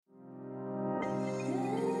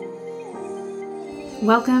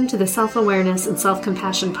Welcome to the Self-Awareness and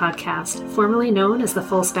Self-Compassion Podcast, formerly known as the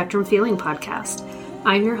Full Spectrum Feeling Podcast.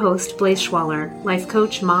 I'm your host, Blaise Schwaller, life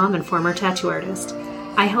coach, mom, and former tattoo artist.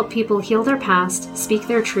 I help people heal their past, speak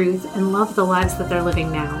their truth, and love the lives that they're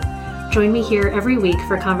living now. Join me here every week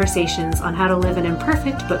for conversations on how to live an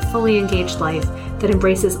imperfect but fully engaged life that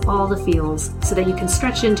embraces all the feels so that you can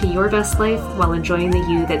stretch into your best life while enjoying the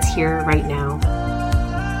you that's here right now.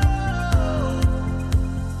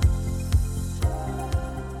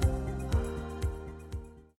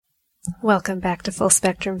 Welcome back to Full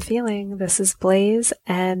Spectrum Feeling. This is Blaise,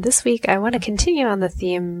 and this week I want to continue on the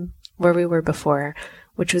theme where we were before,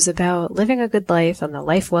 which was about living a good life and the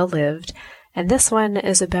life well lived. And this one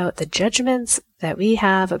is about the judgments that we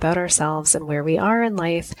have about ourselves and where we are in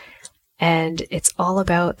life. And it's all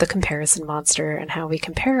about the comparison monster and how we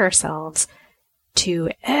compare ourselves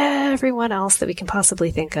to everyone else that we can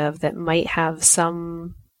possibly think of that might have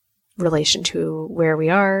some relation to where we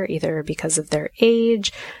are, either because of their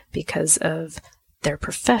age, because of their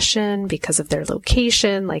profession, because of their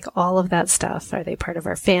location, like all of that stuff. Are they part of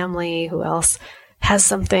our family? Who else has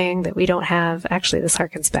something that we don't have? Actually, this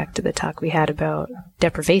harkens back to the talk we had about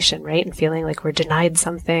deprivation, right? And feeling like we're denied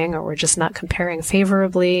something or we're just not comparing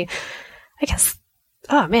favorably. I guess,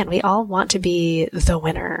 oh man, we all want to be the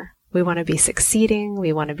winner. We want to be succeeding.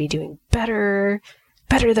 We want to be doing better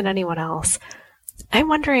than anyone else. I'm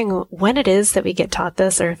wondering when it is that we get taught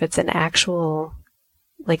this, or if it's an actual,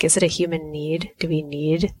 like, is it a human need? Do we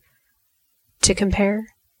need to compare?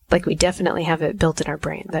 Like, we definitely have it built in our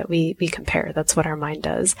brain that we compare. That's what our mind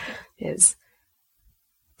does, is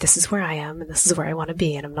this is where I am and this is where I want to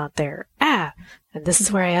be and I'm not there. And this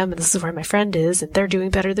is where I am and this is where my friend is and they're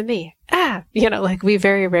doing better than me. Like we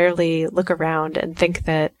very rarely look around and think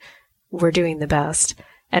that we're doing the best.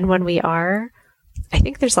 And when we are, I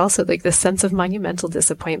think there's also like this sense of monumental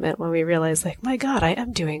disappointment when we realize, like, my God, I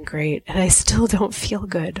am doing great and I still don't feel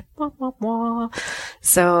good. Wah, wah, wah.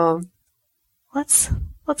 So let's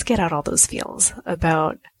get out all those feels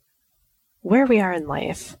about where we are in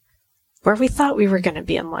life, where we thought we were going to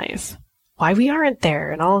be in life, why we aren't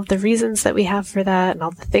there, and all of the reasons that we have for that, and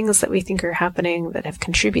all the things that we think are happening that have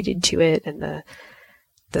contributed to it, and the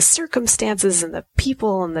circumstances and the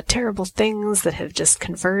people and the terrible things that have just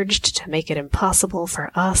converged to make it impossible for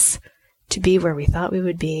us to be where we thought we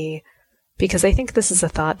would be. Because I think this is a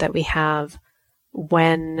thought that we have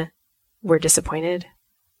when we're disappointed.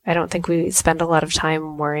 I don't think we spend a lot of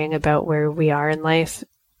time worrying about where we are in life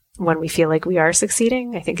when we feel like we are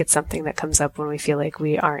succeeding. I think it's something that comes up when we feel like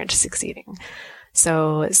we aren't succeeding.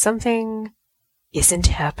 So something isn't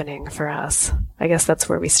happening for us. I guess that's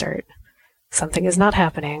where we start. Something is not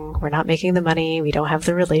happening. We're not making the money. We don't have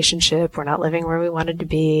the relationship. We're not living where we wanted to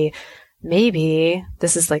be. Maybe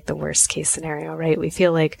this is like the worst case scenario, right? We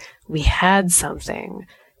feel like we had something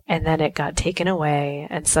and then it got taken away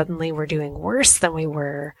and suddenly we're doing worse than we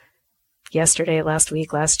were yesterday, last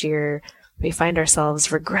week, last year. We find ourselves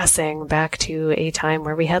regressing back to a time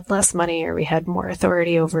where we had less money or we had more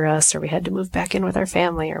authority over us or we had to move back in with our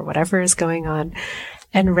family or whatever is going on.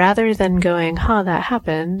 And rather than going, that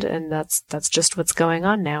happened, and that's just what's going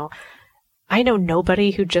on now, I know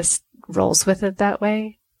nobody who just rolls with it that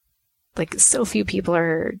way. Like, so few people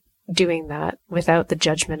are doing that without the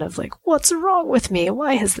judgment of like, what's wrong with me?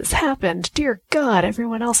 Why has this happened? Dear God,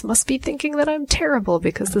 everyone else must be thinking that I'm terrible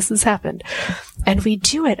because this has happened. And we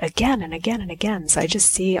do it again and again and again. So I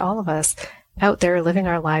just see all of us out there living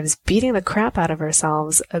our lives, beating the crap out of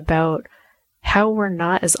ourselves about how we're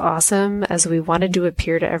not as awesome as we wanted to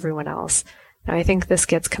appear to everyone else. Now, I think this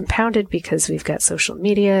gets compounded because we've got social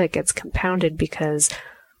media. It gets compounded because,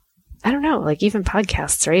 I don't know, like even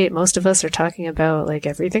podcasts, right? Most of us are talking about like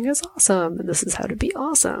everything is awesome and this is how to be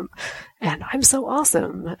awesome. And I'm so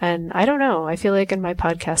awesome. And I don't know. I feel like in my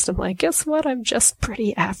podcast, I'm like, guess what? I'm just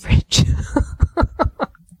pretty average.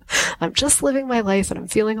 I'm just living my life and I'm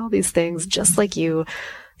feeling all these things just like you.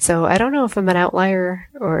 So I don't know if I'm an outlier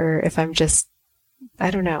or if I'm just,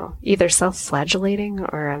 I don't know, either self-flagellating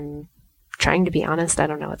or I'm trying to be honest. I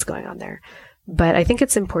don't know what's going on there. But I think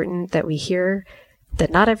it's important that we hear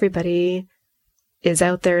that not everybody is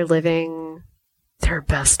out there living their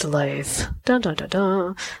best life. Dun, dun, dun,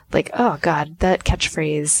 dun. Like, oh God, that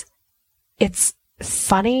catchphrase. It's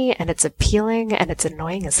funny and it's appealing and it's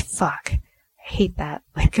annoying as fuck. I hate that.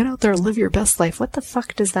 Like, get out there and live your best life. What the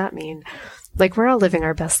fuck does that mean? Like, we're all living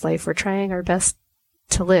our best life. We're trying our best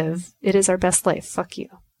to live. It is our best life. Fuck you.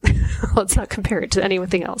 Let's not compare it to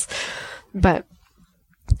anything else. But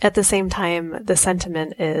at the same time, the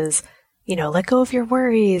sentiment is, let go of your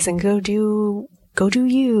worries and go do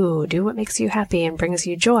you, do what makes you happy and brings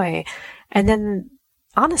you joy. And then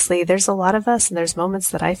honestly, there's a lot of us, and there's moments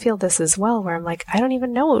that I feel this as well, where I'm like, I don't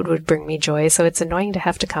even know what would bring me joy, so it's annoying to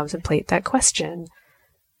have to contemplate that question.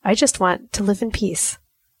 I just want to live in peace.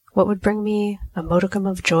 What would bring me a modicum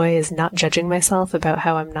of joy is not judging myself about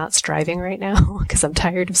how I'm not striving right now, because I'm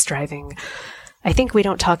tired of striving. I think we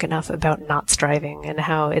don't talk enough about not striving and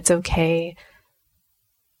how it's okay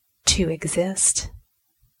to exist.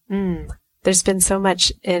 There's been so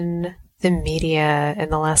much in the media in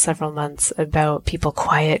the last several months about people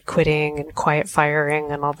quiet quitting and quiet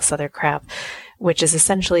firing and all this other crap, which is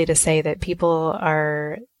essentially to say that people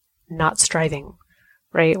are not striving,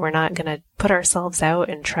 right? We're not going to put ourselves out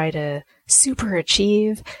and try to super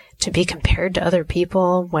achieve, to be compared to other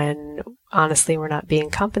people when honestly we're not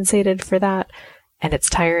being compensated for that. And it's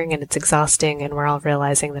tiring and it's exhausting, and we're all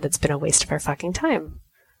realizing that it's been a waste of our fucking time.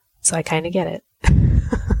 So I kind of get it.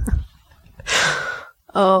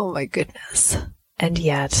 Oh my goodness. And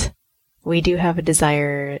yet, we do have a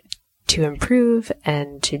desire to improve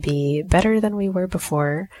and to be better than we were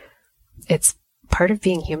before. It's part of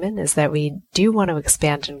being human, is that we do want to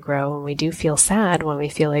expand and grow, and we do feel sad when we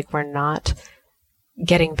feel like we're not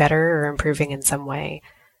getting better or improving in some way.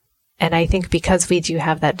 And I think because we do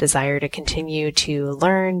have that desire to continue to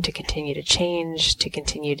learn, to continue to change, to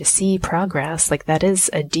continue to see progress, like that is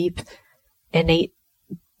a deep, innate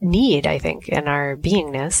need, I think, in our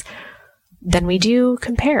beingness, then we do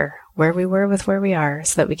compare where we were with where we are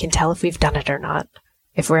so that we can tell if we've done it or not.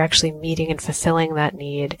 If we're actually meeting and fulfilling that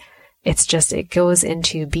need, it's just, it goes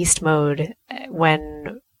into beast mode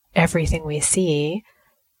when everything we see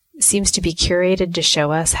seems to be curated to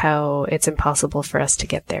show us how it's impossible for us to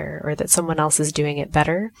get there, or that someone else is doing it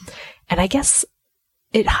better. And I guess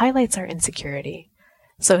it highlights our insecurity.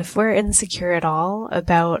 So if we're insecure at all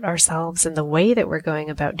about ourselves and the way that we're going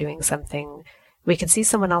about doing something, we can see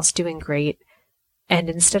someone else doing great, and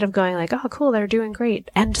instead of going like, oh, cool, they're doing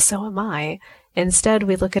great, and so am I, instead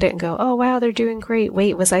we look at it and go, oh, wow, they're doing great.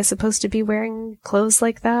 Wait, was I supposed to be wearing clothes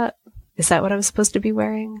like that? Is that what I'm supposed to be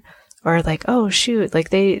wearing? Or like, oh, shoot, like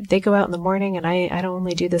they go out in the morning and I don't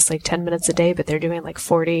only do this like 10 minutes a day, but they're doing like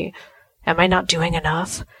 40. Am I not doing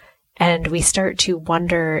enough? And we start to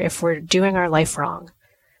wonder if we're doing our life wrong.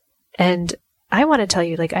 And I want to tell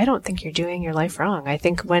you, like, I don't think you're doing your life wrong. I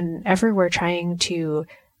think whenever we're trying to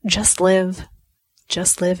just live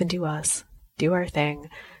and do us, do our thing,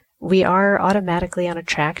 we are automatically on a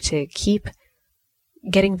track to keep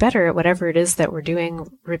getting better at whatever it is that we're doing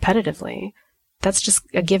repetitively. That's just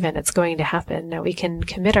a given. It's going to happen. Now we can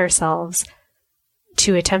commit ourselves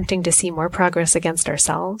to attempting to see more progress against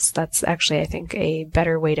ourselves. That's actually, I think, a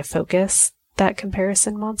better way to focus that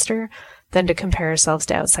comparison monster than to compare ourselves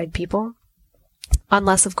to outside people.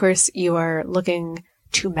 Unless, of course, you are looking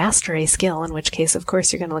to master a skill, in which case, of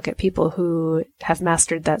course, you're going to look at people who have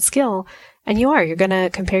mastered that skill, and you're going to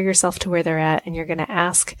compare yourself to where they're at, and you're going to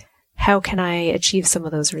ask, how can I achieve some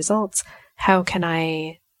of those results? How can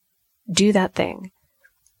I do that thing?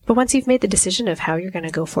 But once you've made the decision of how you're going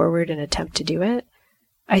to go forward and attempt to do it,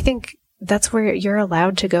 I think that's where you're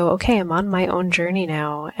allowed to go, okay, I'm on my own journey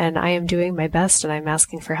now, and I am doing my best, and I'm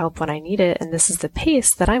asking for help when I need it, and this is the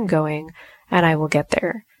pace that I'm going, and I will get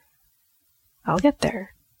there. I'll get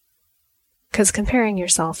there. Because comparing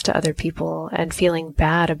yourself to other people and feeling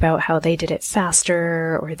bad about how they did it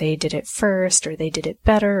faster, or they did it first, or they did it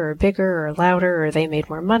better, or bigger, or louder, or they made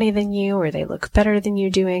more money than you, or they look better than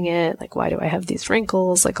you doing it, like, why do I have these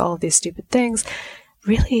wrinkles, like all of these stupid things,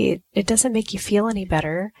 really, it doesn't make you feel any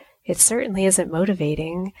better. It certainly isn't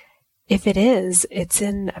motivating. If it is, it's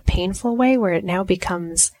in a painful way where it now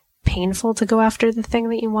becomes painful to go after the thing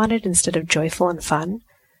that you wanted instead of joyful and fun.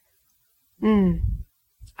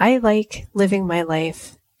 I like living my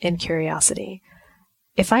life in curiosity.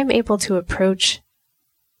 If I'm able to approach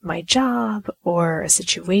my job or a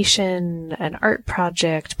situation, an art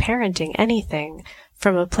project, parenting, anything,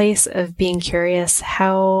 from a place of being curious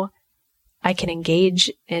how I can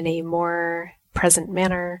engage in a more present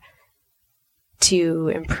manner to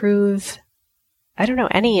improve, I don't know,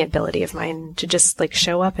 any ability of mine to just like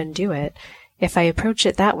show up and do it. If I approach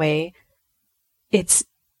it that way, it's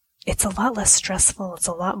a lot less stressful. It's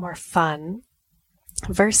a lot more fun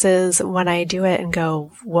versus when I do it and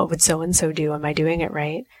go, what would so-and-so do? Am I doing it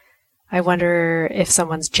right? I wonder if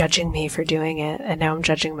someone's judging me for doing it and now I'm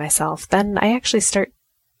judging myself. Then I actually start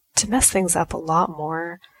to mess things up a lot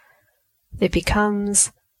more. It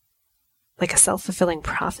becomes like a self-fulfilling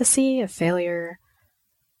prophecy of failure.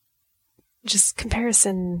 Just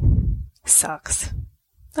comparison sucks.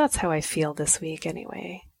 That's how I feel this week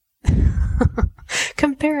anyway.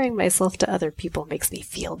 Comparing myself to other people makes me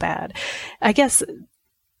feel bad. I guess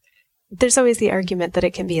there's always the argument that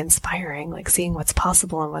it can be inspiring, like seeing what's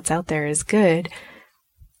possible and what's out there is good.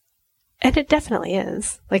 And it definitely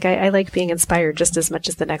is. Like, I like being inspired just as much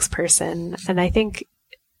as the next person. And I think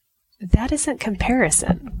that isn't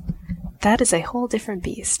comparison. That is a whole different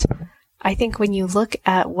beast. I think when you look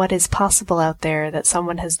at what is possible out there that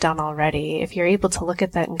someone has done already, if you're able to look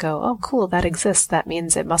at that and go, oh, cool, that exists, that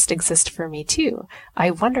means it must exist for me too.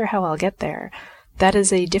 I wonder how I'll get there. That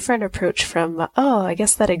is a different approach from, oh, I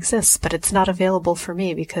guess that exists, but it's not available for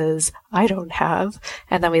me because I don't have.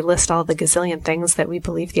 And then we list all the gazillion things that we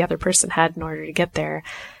believe the other person had in order to get there.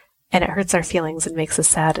 And it hurts our feelings and makes us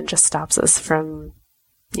sad and just stops us from,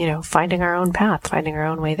 finding our own path, finding our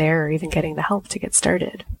own way there, or even getting the help to get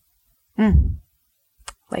started.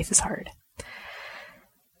 Life is hard.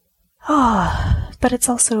 But it's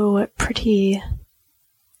also pretty,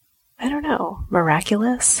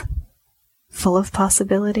 miraculous, full of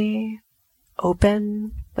possibility,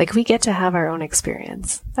 open. Like, we get to have our own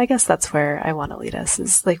experience. I guess that's where I want to lead us,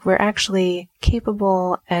 is like we're actually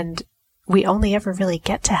capable, and we only ever really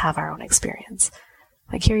get to have our own experience.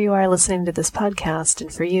 Like, here you are listening to this podcast,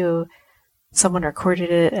 and for you, someone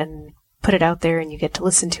recorded it and put it out there and you get to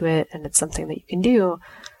listen to it, and it's something that you can do.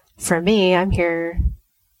 For me, I'm here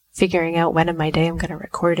figuring out when in my day I'm going to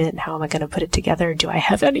record it and how am I going to put it together. Do I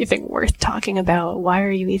have anything worth talking about? Why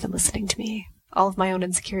are you even listening to me? All of my own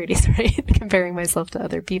insecurities, right? Comparing myself to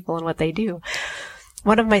other people and what they do.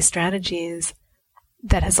 One of my strategies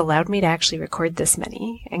that has allowed me to actually record this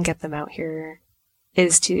many and get them out here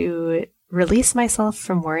is to release myself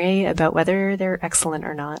from worry about whether they're excellent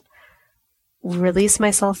or not. Release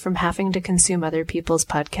myself from having to consume other people's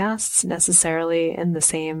podcasts necessarily in the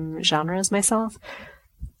same genre as myself,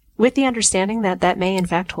 with the understanding that that may in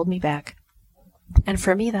fact hold me back. And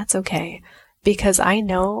for me, that's okay, because I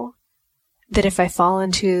know that if I fall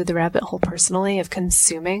into the rabbit hole personally of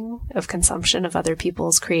consumption of other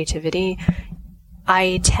people's creativity,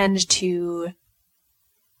 I tend to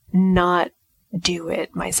not do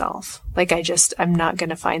it myself. Like, I'm not going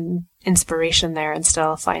to find inspiration there. Instead,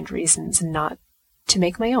 I'll find reasons not to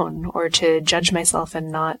make my own, or to judge myself and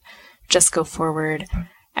not just go forward.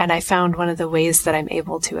 And I found one of the ways that I'm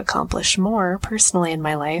able to accomplish more personally in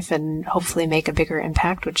my life and hopefully make a bigger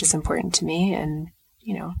impact, which is important to me, and,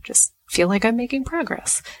 just feel like I'm making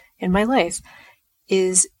progress in my life,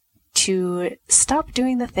 is to stop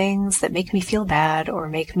doing the things that make me feel bad or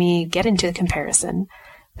make me get into comparison,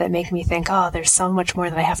 that make me think, oh, there's so much more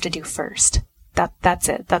that I have to do first. That's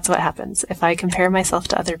it. That's what happens. If I compare myself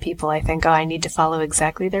to other people, I think, oh, I need to follow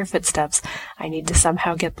exactly their footsteps. I need to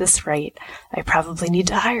somehow get this right. I probably need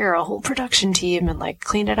to hire a whole production team and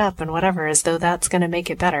clean it up and whatever, as though that's going to make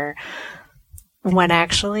it better. When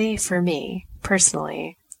actually, for me,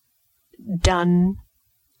 personally, done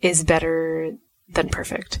is better than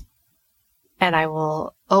perfect. And I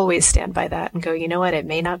will always stand by that and go, you know what? It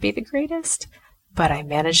may not be the greatest, but I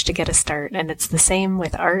managed to get a start. And it's the same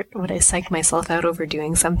with art. When I psych myself out over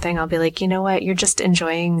doing something, I'll be like, you know what? You're just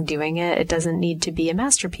enjoying doing it. It doesn't need to be a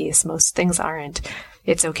masterpiece. Most things aren't.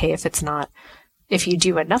 It's okay if it's not. If you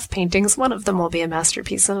do enough paintings, one of them will be a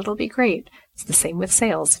masterpiece and it'll be great. It's the same with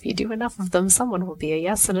sales. If you do enough of them, someone will be a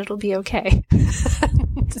yes and it'll be okay.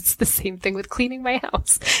 It's the same thing with cleaning my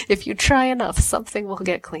house. If you try enough, something will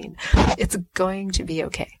get clean. It's going to be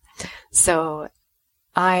okay. So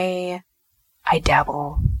I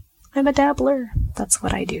dabble. I'm a dabbler. That's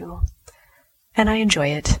what I do. And I enjoy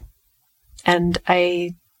it. And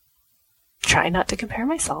I try not to compare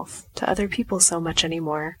myself to other people so much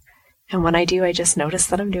anymore. And when I do, I just notice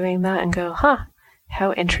that I'm doing that and go,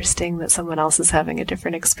 how interesting that someone else is having a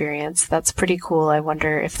different experience. That's pretty cool. I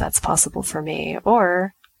wonder if that's possible for me.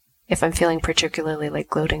 Or if I'm feeling particularly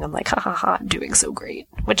gloating, I'm like, I'm doing so great.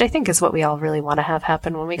 Which I think is what we all really want to have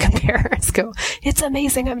happen when we compare. Is go, it's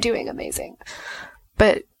amazing, I'm doing amazing.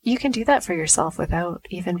 But you can do that for yourself without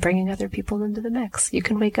even bringing other people into the mix. You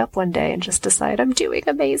can wake up one day and just decide, I'm doing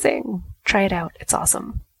amazing. Try it out. It's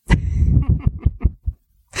awesome.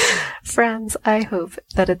 Friends, I hope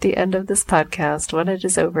that at the end of this podcast, when it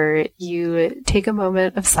is over, you take a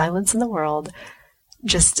moment of silence in the world,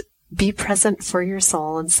 just be present for your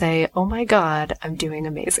soul and say, oh my God, I'm doing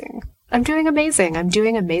amazing. I'm doing amazing. I'm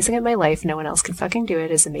doing amazing in my life. No one else can fucking do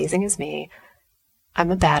it as amazing as me.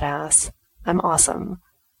 I'm a badass. I'm awesome.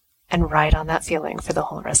 And ride on that feeling for the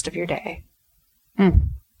whole rest of your day.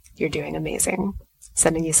 You're doing amazing.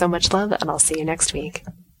 Sending you so much love, and I'll see you next week.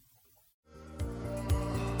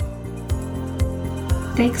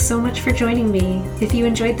 Thanks so much for joining me. If you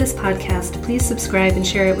enjoyed this podcast, please subscribe and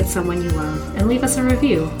share it with someone you love, and leave us a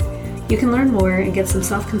review. You can learn more and get some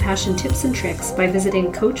self-compassion tips and tricks by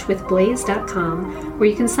visiting coachwithblaze.com, where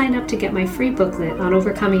you can sign up to get my free booklet on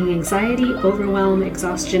overcoming anxiety, overwhelm,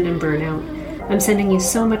 exhaustion, and burnout. I'm sending you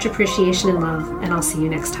so much appreciation and love, and I'll see you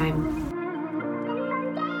next time.